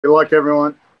Good luck,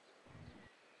 everyone.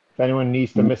 If anyone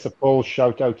needs to miss a pull,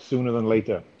 shout out sooner than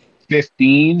later.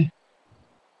 15.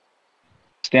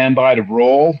 Stand by to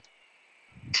roll.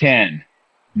 10,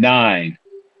 9,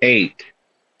 8,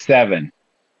 7,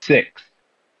 6,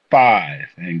 5.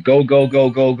 And go, go,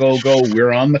 go, go, go, go.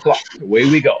 We're on the clock. Away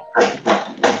we go.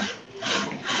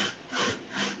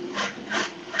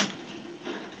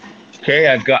 Okay,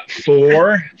 I've got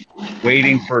 4.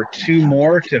 Waiting for 2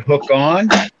 more to hook on.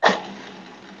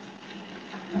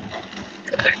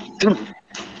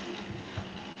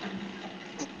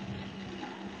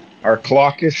 Our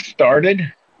clock is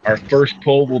started. Our first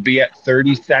pull will be at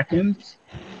 30 seconds.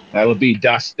 That'll be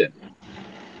Dustin.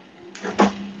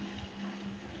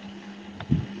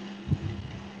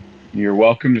 You're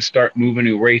welcome to start moving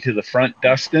your way to the front,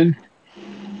 Dustin.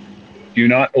 Do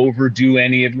not overdo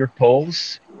any of your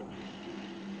pulls.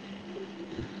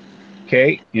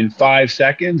 Okay, in 5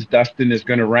 seconds, Dustin is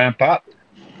going to ramp up.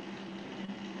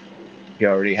 He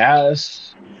already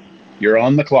has. You're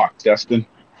on the clock, Dustin.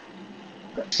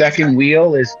 Second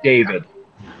wheel is David.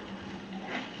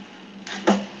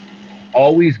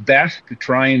 Always best to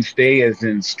try and stay as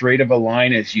in straight of a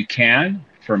line as you can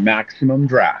for maximum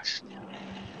draft.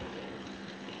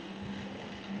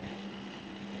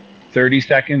 30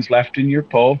 seconds left in your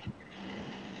pull.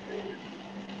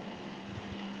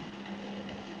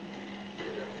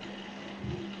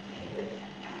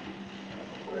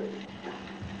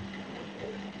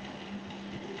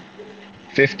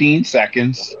 $15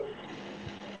 seconds.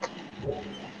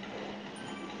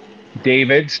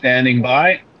 David standing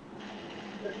by.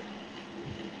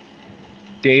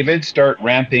 David, start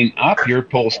ramping up. Your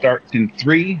pull starts in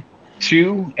 3,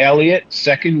 2. Elliot,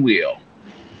 second wheel.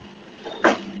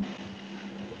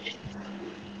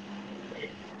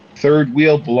 Third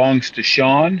wheel belongs to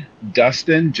Sean.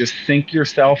 Dustin, just sink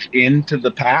yourself into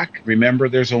the pack. Remember,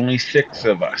 there's only 6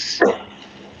 of us.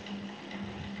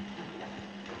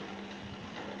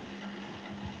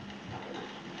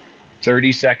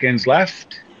 $30 seconds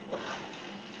left.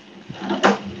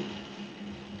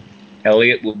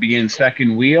 Elliot will be in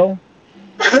second wheel.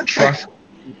 Trust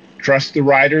the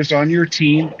riders on your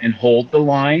team and hold the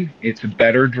line. It's a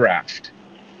better draft.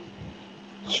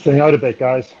 String out a bit,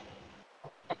 guys.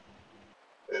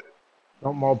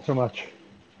 Don't mob too much.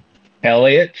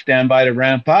 Elliot, stand by to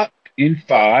ramp up in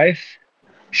 5.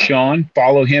 Sean,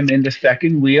 follow him into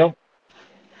second wheel.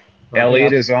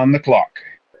 Elliot is on the clock.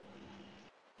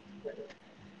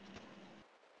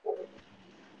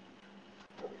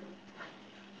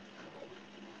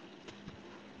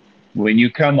 When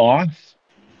you come off,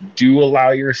 do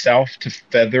allow yourself to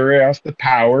feather off the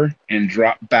power and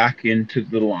drop back into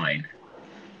the line.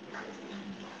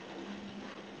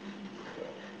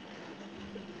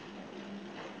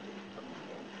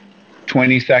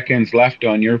 $20 seconds left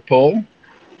on your pull.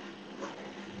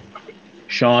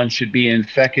 Sean should be in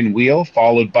second wheel,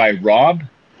 followed by Rob.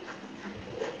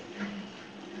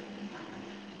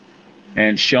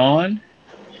 And Sean,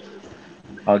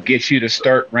 I'll get you to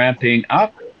start ramping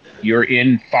up. You're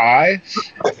in 5.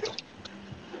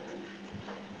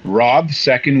 Rob,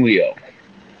 second wheel.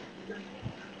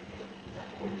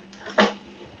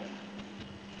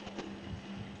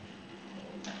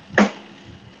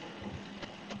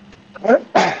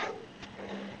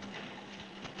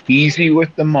 Easy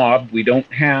with the mob. We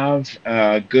don't have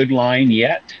a good line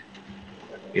yet.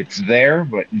 It's there,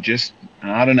 but just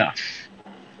not enough.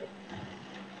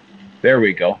 There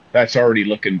we go. That's already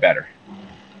looking better.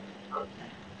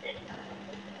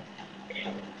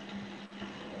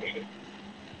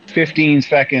 $15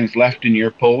 seconds left in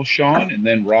your pull, Sean, and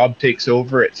then Rob takes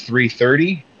over at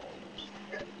 3:30.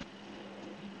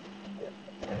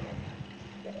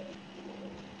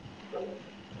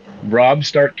 Rob,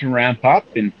 start to ramp up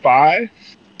in 5.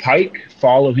 Pike,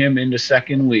 follow him into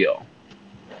second wheel.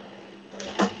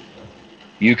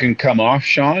 You can come off,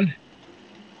 Sean.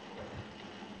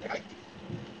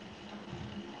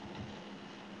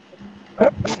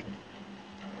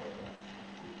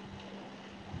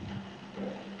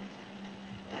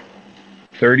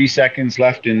 $30 seconds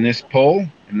left in this pull,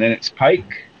 and then it's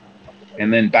Pike,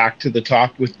 and then back to the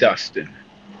top with Dustin.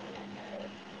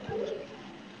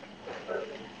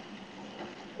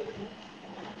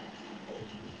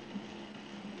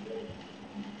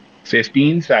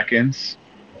 $15 seconds.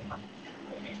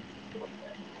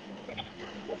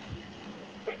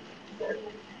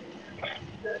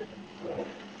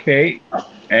 Okay,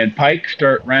 and Pike,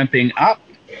 start ramping up.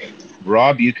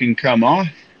 Rob, you can come off.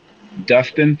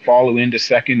 Dustin, follow into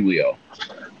second wheel.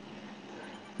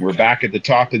 We're back at the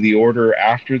top of the order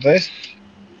after this.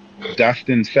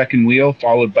 Dustin, second wheel,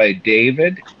 followed by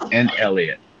David and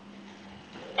Elliot.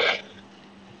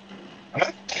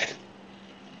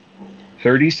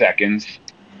 30 seconds.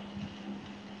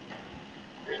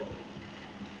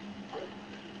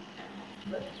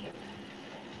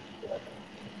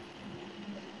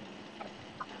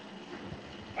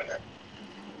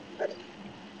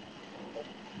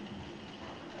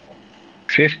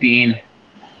 $15.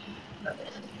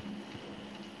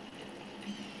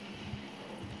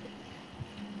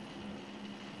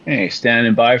 Okay,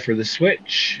 standing by for the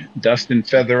switch. Dustin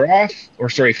feather off, or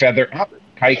sorry, feather up.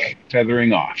 Pike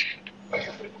feathering off.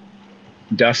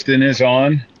 Dustin is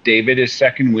on. David is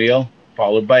second wheel,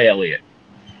 followed by Elliot.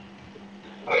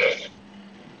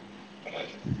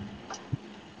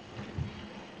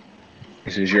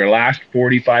 This is your last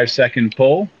 45-second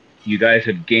pull. You guys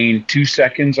have gained 2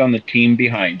 seconds on the team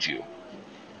behind you.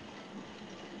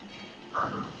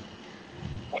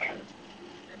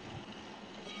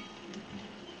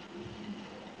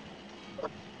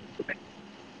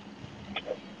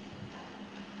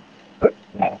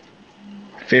 Wow.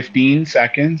 15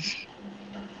 seconds.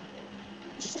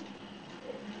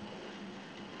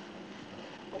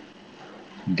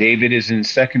 David is in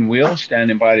second wheel,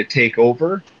 standing by to take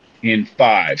over in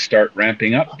 5. Start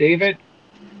ramping up, David.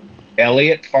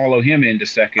 Elliot, follow him into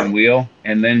second wheel,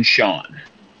 and then Sean.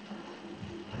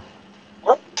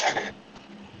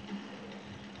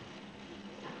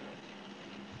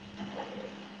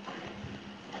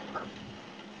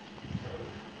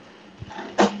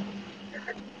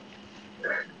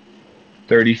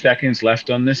 "30 seconds left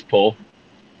on this pull.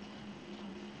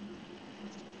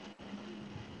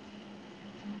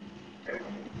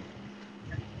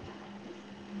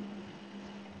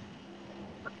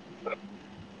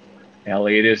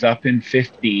 Elliot is up in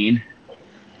 15.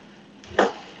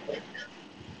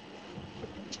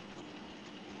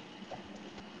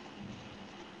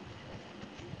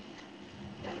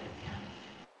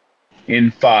 In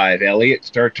 5, Elliot,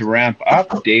 start to ramp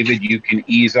up. David, you can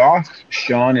ease off.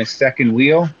 Sean is second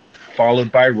wheel,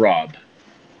 followed by Rob.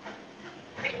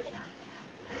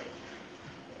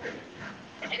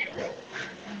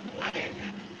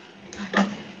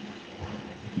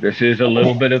 This is a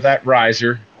little bit of that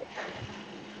riser.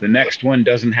 The next one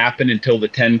doesn't happen until the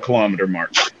 10-kilometer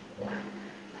mark.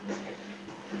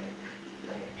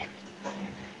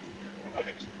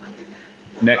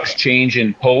 Next change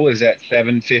in pull is at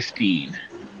 7:15.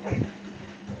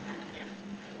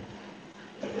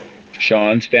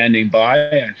 Sean standing by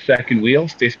at second wheel,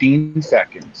 15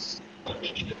 seconds.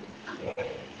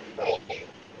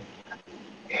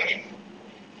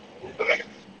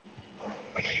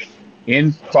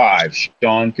 In 5,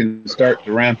 Sean can start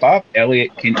to ramp up.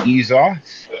 Elliot can ease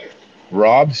off.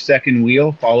 Rob, second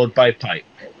wheel, followed by Pike.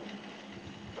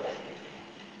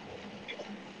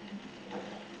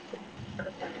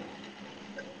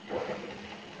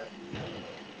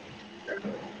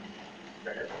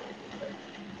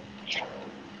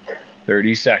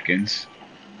 "30 seconds.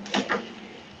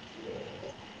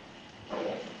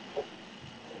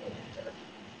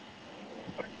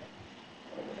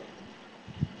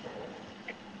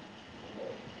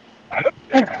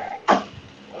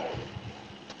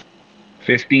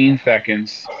 "15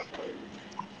 seconds.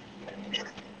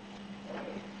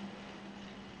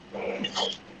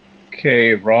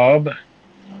 Okay, Rob,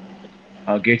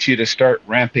 I'll get you to start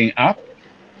ramping up.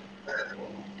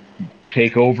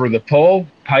 Take over the pull.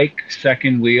 Pike,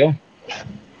 second wheel.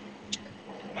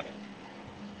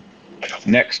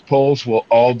 Next pulls will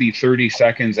all be 30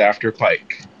 seconds after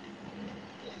Pike.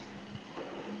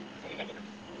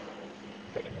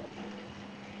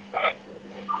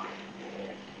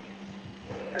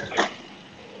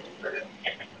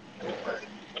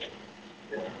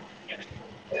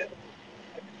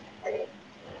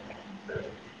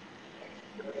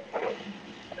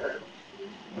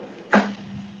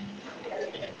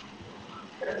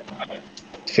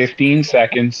 "15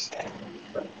 seconds.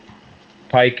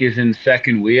 Pike is in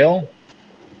second wheel.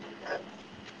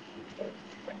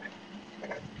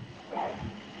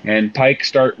 And Pike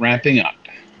start ramping up.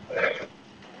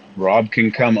 Rob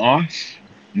can come off.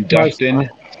 Dustin,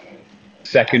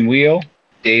 second wheel.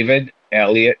 David,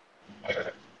 Elliot.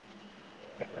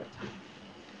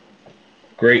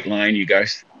 Great line, you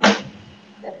guys.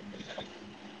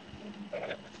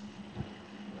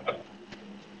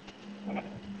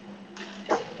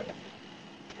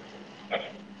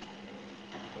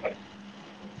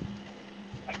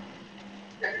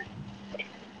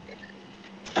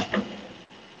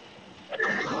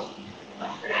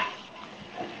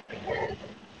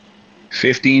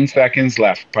 "15 seconds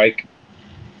left, Pike."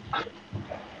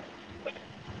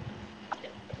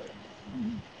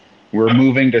 We're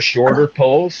moving to shorter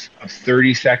pulls of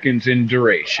 30 seconds in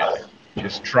duration.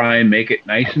 Just try and make it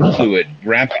nice and fluid.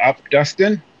 Ramp up,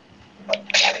 Dustin.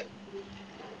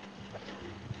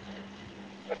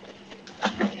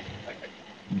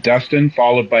 Dustin,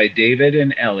 followed by David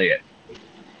and Elliot.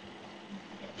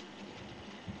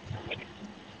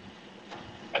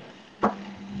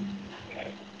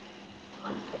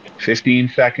 15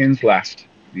 seconds left.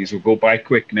 These will go by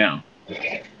quick now.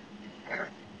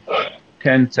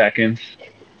 10 seconds.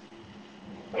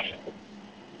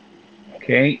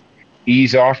 Okay.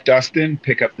 Ease off, Dustin.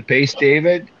 Pick up the pace,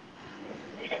 David.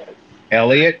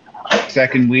 Elliot,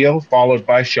 second wheel, followed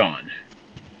by Sean.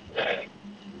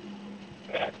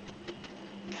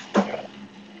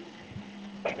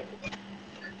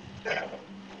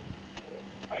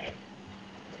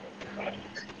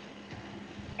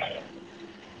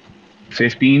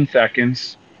 "15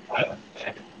 seconds.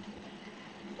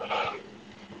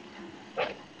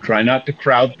 Try not to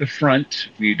crowd the front.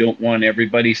 We don't want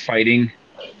everybody fighting.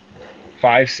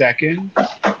 5 seconds.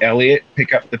 Elliot,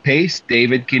 pick up the pace.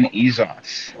 David can ease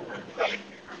off.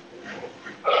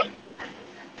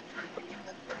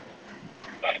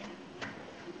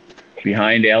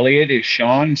 Behind Elliot is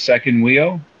Sean, second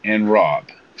wheel, and Rob,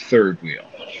 third wheel.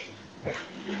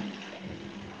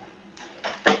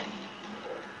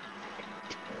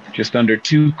 Just under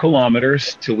 2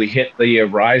 kilometers till we hit the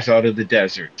rise out of the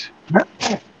desert.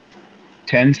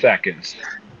 10 seconds.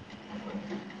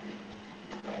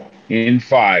 In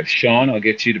 5, Sean, I'll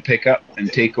get you to pick up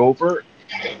and take over.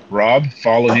 Rob,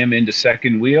 follow him into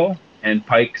second wheel, and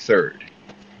Pike third.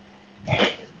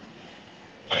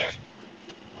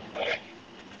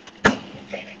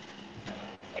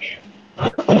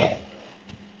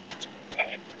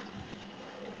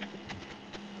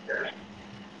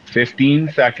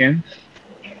 "15 seconds.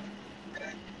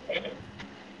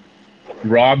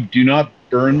 Rob, do not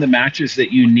burn the matches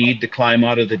that you need to climb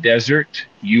out of the desert.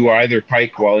 You either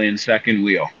Pike while in second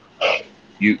wheel.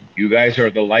 You guys are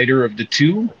the lighter of the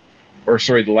two, or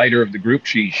sorry, the lighter of the group.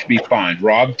 She should be fine.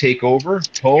 Rob, take over.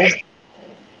 Pull.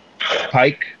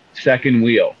 Pike, second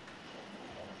wheel.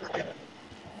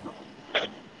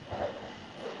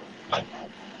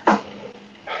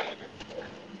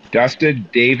 Dustin,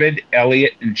 David,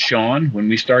 Elliot, and Sean, when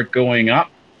we start going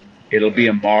up, it'll be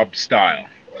a mob style.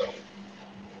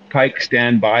 Pike,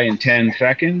 stand by in 10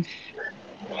 seconds.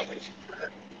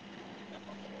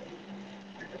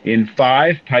 In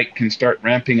 5, Pike can start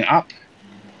ramping up.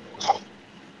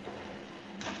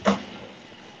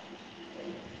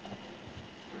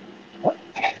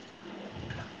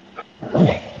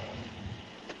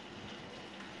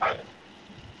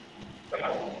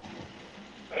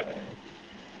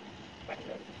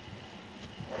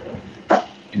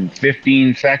 In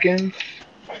 15 seconds.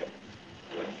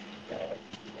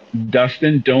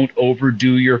 Dustin, don't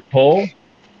overdo your pull.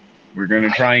 We're going to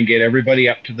try and get everybody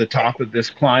up to the top of this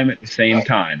climb at the same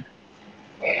time.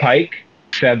 Pike,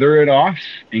 feather it off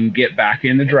and get back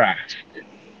in the draft.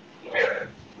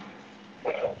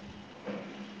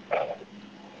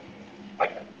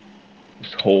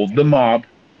 Just hold the mob.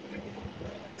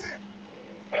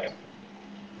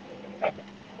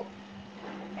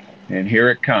 And here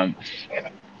it comes.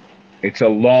 It's a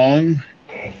long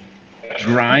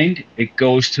grind. It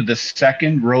goes to the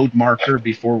second road marker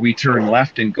before we turn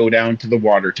left and go down to the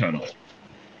water tunnel.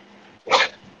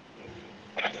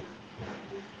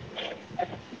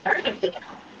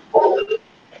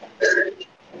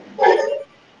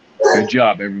 Good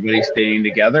job, everybody staying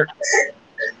together.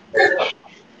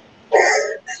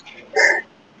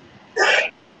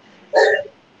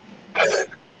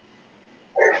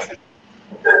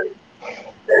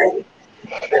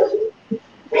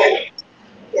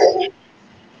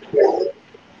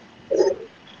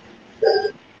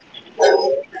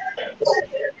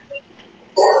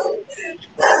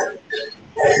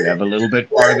 We have a little bit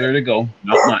farther to go,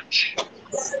 not much.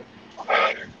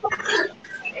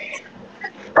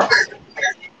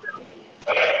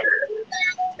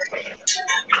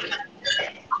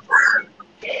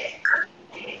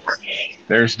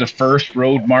 There's the first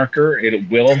road marker. It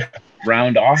will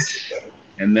round off,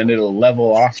 and then it'll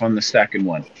level off on the second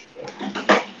one.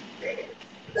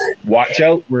 Watch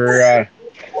out. We're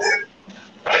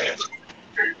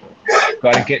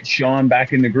got to get Sean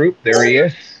back in the group. There he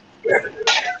is.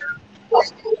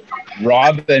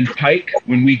 Rob and Pike,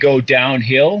 when we go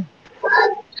downhill,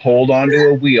 hold onto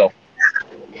a wheel.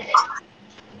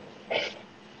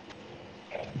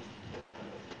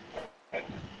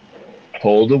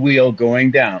 Hold the wheel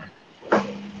going down.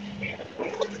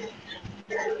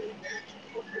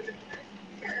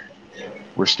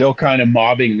 We're still kind of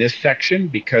mobbing this section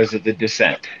because of the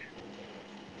descent.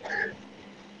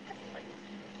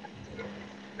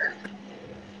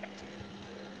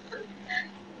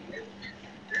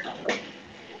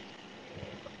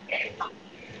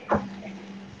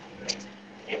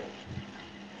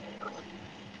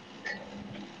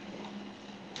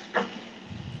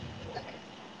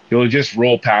 He'll just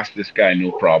roll past this guy,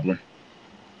 no problem.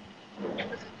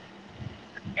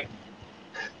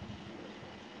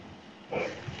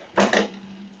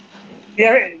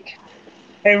 Yeah.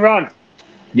 Hey, Ron.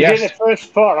 You Yes. did the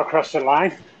first 4 across the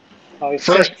line. Oh, it's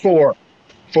First 6. 4.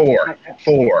 Okay.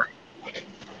 4.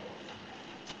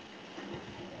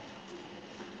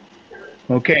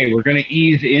 Okay, we're going to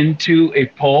ease into a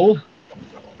pull.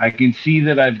 I can see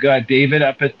that I've got David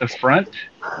up at the front.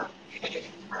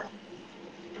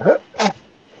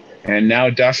 And now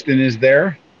Dustin is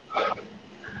there.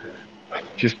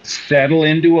 Just settle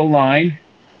into a line.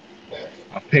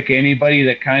 I'll pick anybody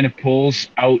that kind of pulls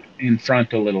out in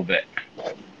front a little bit.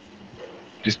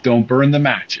 Just don't burn the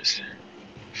matches.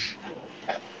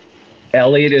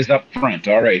 Elliot is up front.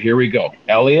 All right, here we go.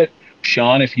 Elliot,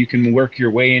 Sean, if you can work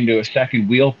your way into a second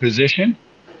wheel position.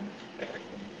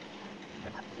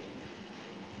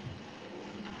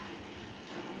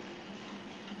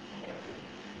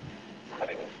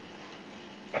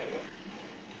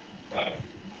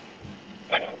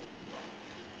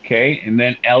 Okay, and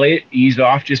then Elliot, ease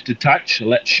off just a touch.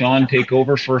 Let Sean take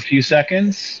over for a few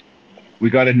seconds. We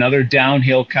got another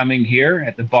downhill coming here.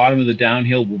 At the bottom of the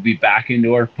downhill, we'll be back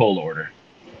into our pull order.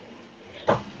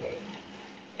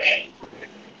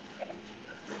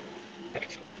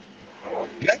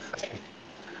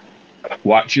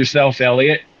 Watch yourself,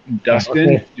 Elliot.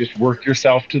 Dustin, Okay. just work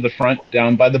yourself to the front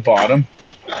down by the bottom.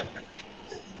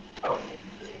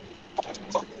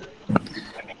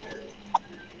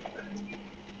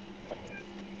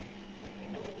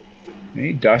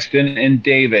 Okay, Dustin and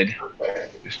David,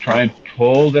 just try and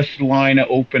pull this line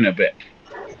open a bit.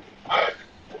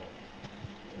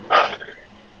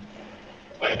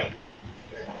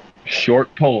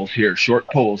 Short pulls here, short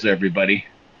pulls, everybody.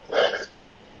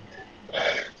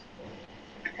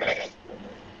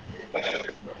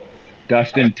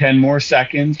 Dustin, 10 more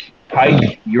seconds.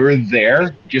 Pike, you're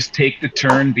there. Just take the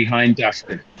turn behind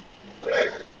Dustin.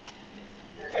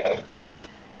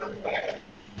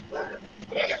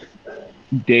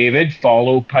 David,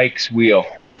 follow Pike's wheel.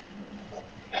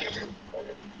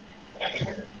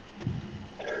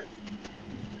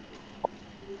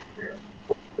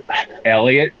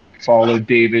 Elliot, follow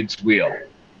David's wheel.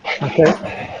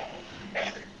 Okay.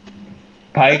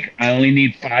 Pike, I only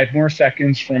need 5 more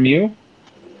seconds from you,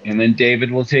 and then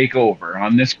David will take over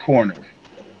on this corner.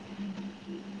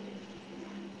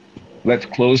 Let's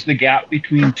close the gap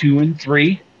between 2 and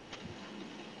 3.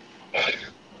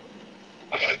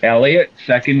 Elliot,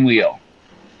 second wheel.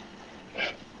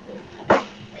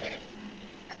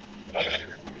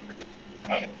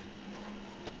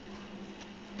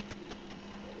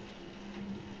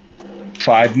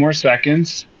 Five more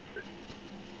seconds.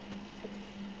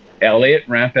 Elliot,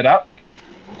 ramp it up.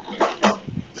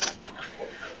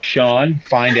 Sean,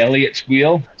 find Elliot's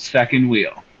wheel, second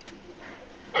wheel.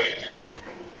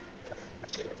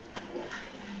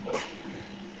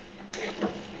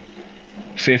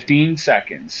 "15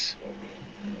 seconds.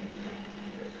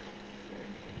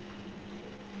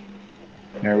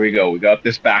 There we go. We got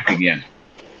this back again.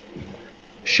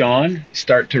 Sean,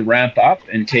 start to ramp up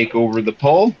and take over the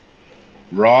pull.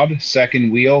 Rob,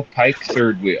 second wheel. Pike,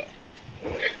 third wheel.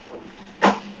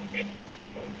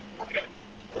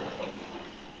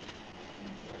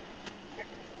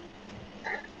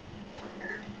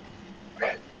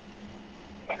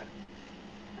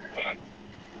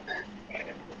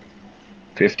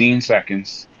 "15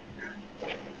 seconds.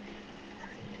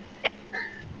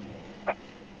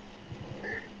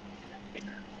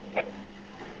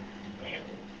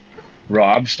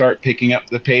 Rob, start picking up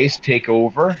the pace. Take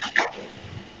over.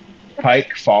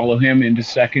 Pike, follow him into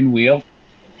second wheel.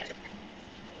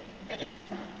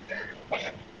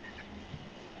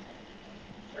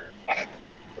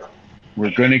 We're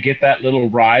going to get that little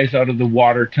rise out of the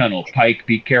water tunnel. Pike,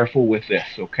 be careful with this,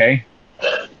 okay?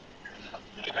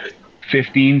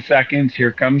 15 seconds.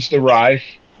 Here comes the rise.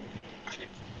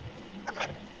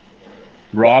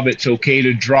 Rob, it's okay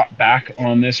to drop back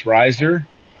on this riser.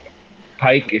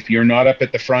 Pike, if you're not up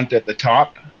at the front at the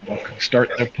top, we'll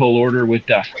start the pull order with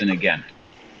Dustin again.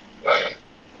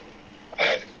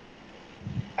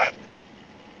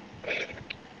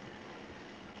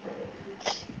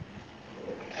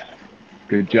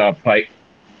 Good job, Pike.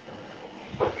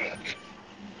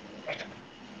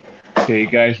 Okay,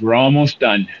 guys, we're almost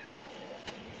done.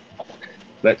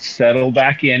 Let's settle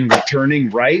back in. We're turning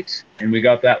right, and we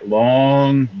got that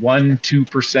long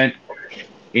 1-2%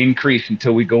 increase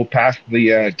until we go past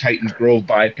the Titans Grove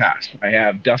bypass. I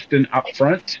have Dustin up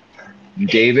front.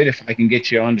 David, if I can get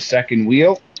you on the second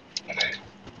wheel.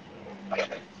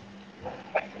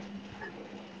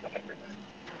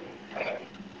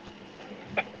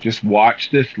 Just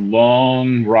watch this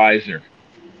long riser.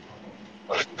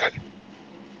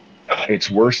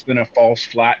 It's worse than a false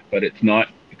flat, but it's not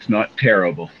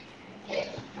terrible.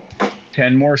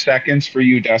 10 more seconds for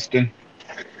you, Dustin.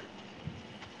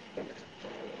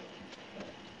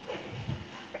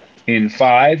 In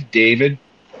 5, David,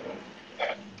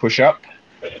 push up.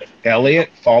 Elliot,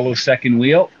 follow second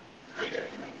wheel.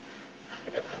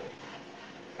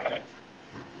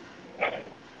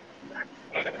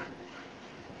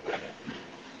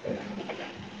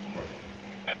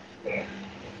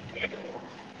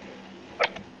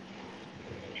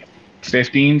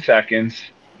 Fifteen seconds.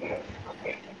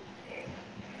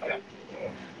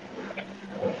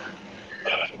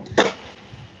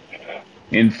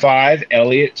 In 5,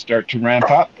 Elliot, start to ramp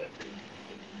up.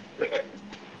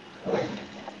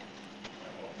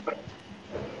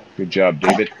 Good job,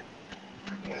 David.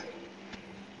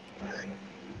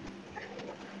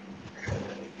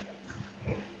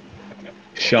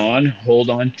 Sean, hold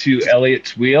on to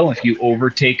Elliot's wheel. If you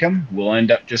overtake him, we'll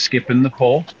end up just skipping the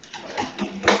pole.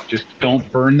 Just don't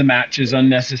burn the matches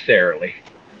unnecessarily.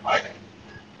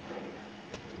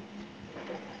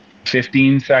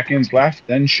 15 seconds left,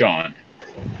 then Sean.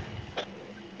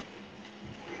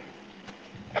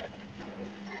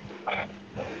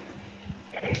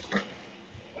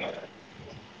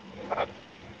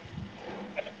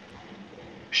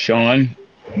 Sean,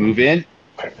 move in.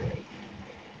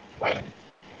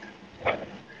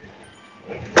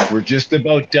 We're just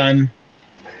about done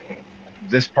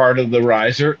this part of the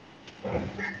riser.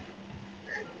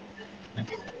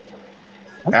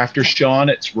 After Sean,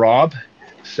 it's Rob,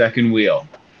 second wheel.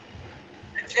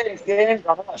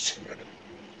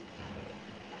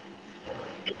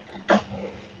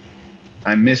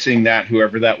 I'm missing that,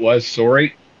 whoever that was.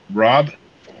 Sorry. Rob,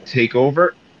 take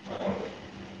over.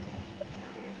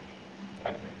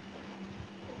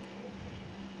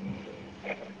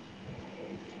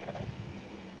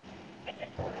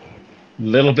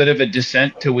 Little bit of a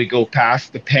descent till we go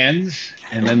past the pens,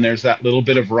 and then there's that little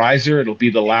bit of riser. It'll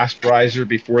be the last riser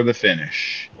before the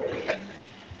finish.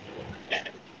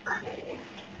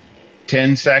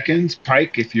 10 seconds.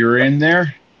 Pike, if you're in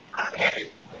there.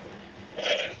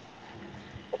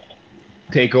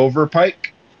 Take over,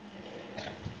 Pike.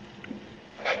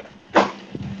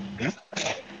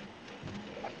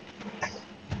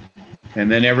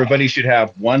 And then everybody should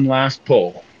have one last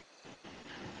pull.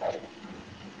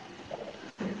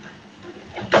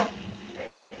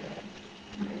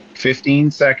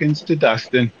 $15 seconds to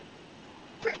Dustin.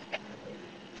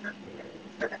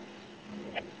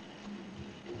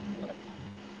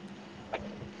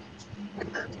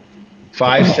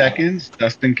 Five seconds.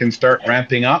 Dustin can start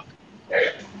ramping up.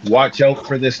 Watch out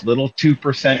for this little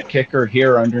 2% kicker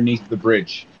here underneath the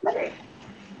bridge.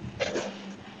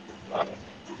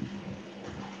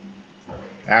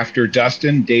 After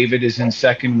Dustin, David is in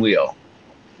second wheel.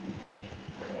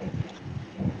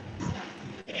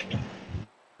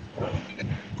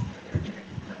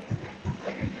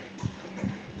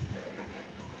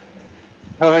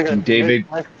 And David,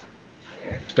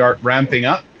 start ramping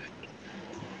up.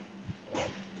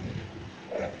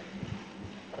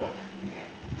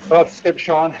 Let's skip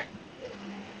Sean.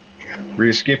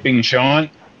 We're skipping Sean.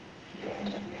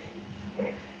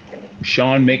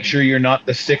 Sean, make sure you're not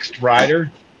the sixth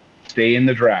rider. Stay in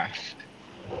the draft.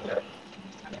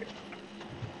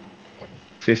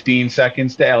 15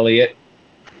 seconds to Elliot.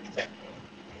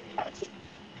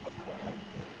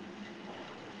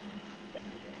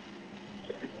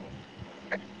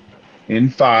 In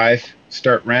 5,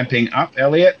 start ramping up,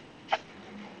 Elliot.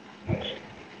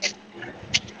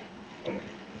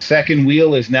 Second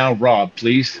wheel is now Rob,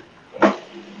 please.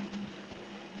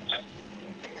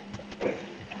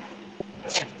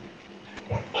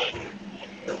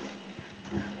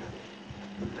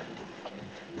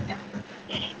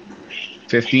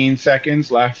 $15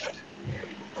 seconds left.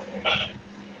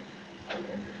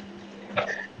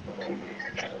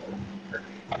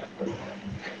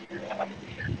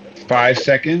 Five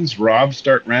seconds. Rob,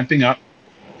 start ramping up.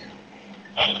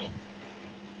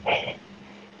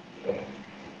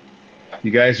 You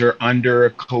guys are under a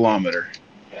kilometer.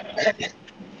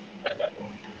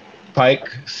 Pike,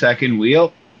 second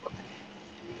wheel.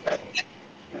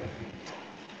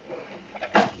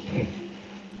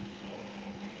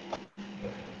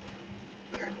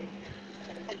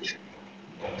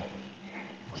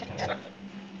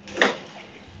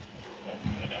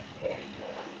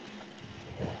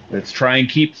 Let's try and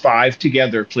keep 5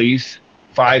 together, please.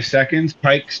 5 seconds.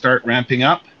 Pike, start ramping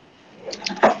up.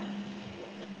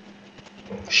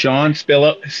 Sean,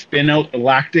 spin out the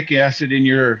lactic acid in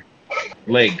your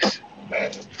legs.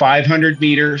 500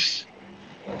 meters.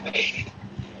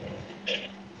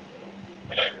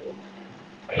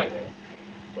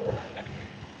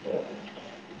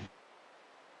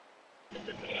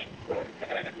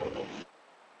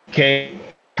 Okay,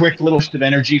 quick little burst of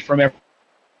energy from every.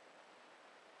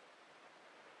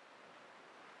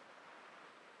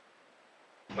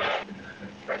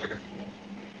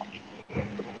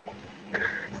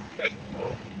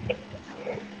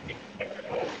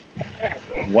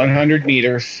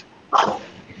 $100.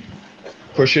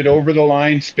 Push it over the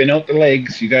line, spin out the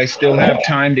legs. You guys still have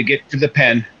time to get to the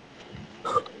pen.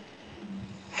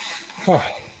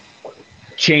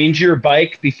 Change your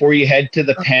bike before you head to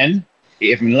the pen,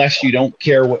 unless you don't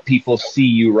care what people see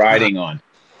you riding on.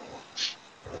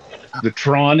 The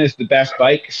Tron is the best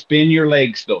bike. Spin your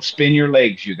legs, though. Spin your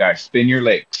legs, you guys. Spin your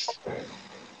legs.